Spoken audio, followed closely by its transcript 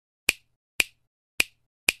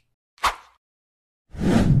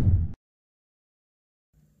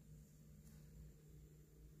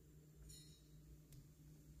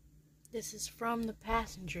This is from the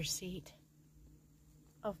passenger seat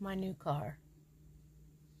of my new car.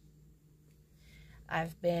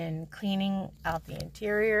 I've been cleaning out the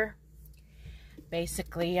interior.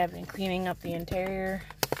 Basically, I've been cleaning up the interior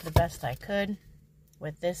the best I could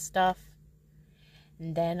with this stuff.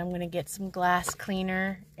 And then I'm going to get some glass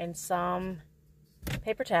cleaner and some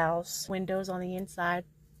paper towels, windows on the inside.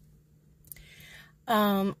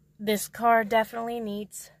 This car definitely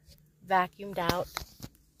needs vacuumed out.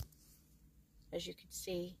 As you can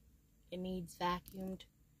see, it needs vacuumed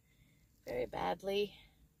very badly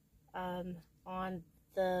on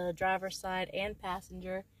the driver's side and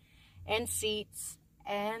passenger and seats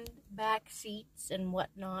and back seats and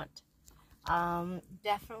whatnot.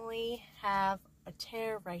 Definitely have a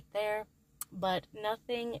tear right there, but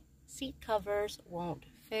nothing seat covers won't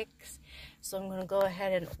fix, so I'm going to go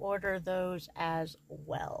ahead and order those as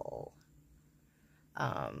well.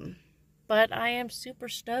 But I am super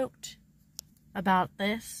stoked about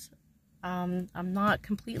this. I'm not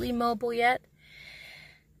completely mobile yet,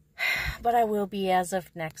 but I will be as of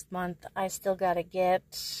next month. I still got to get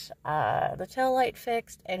the taillight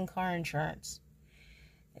fixed and car insurance,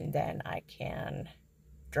 and then I can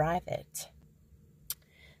drive it.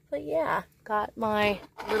 But yeah, got my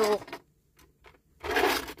little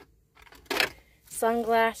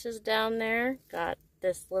sunglasses down there. Got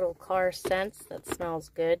this little car scent that smells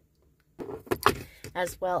good,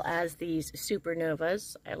 as well as these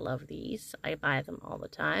supernovas. I love these. I buy them all the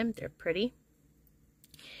time. They're pretty.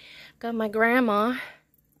 Got my grandma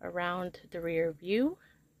around the rear view.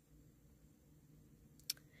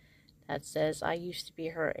 That says, I used to be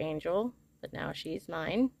her angel, but now she's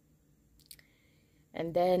mine.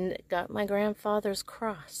 And then got my grandfather's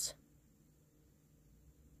cross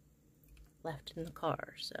left in the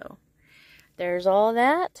car. So there's all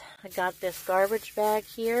that. I got this garbage bag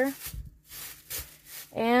here.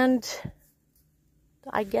 And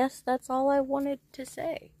I guess that's all I wanted to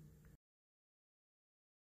say.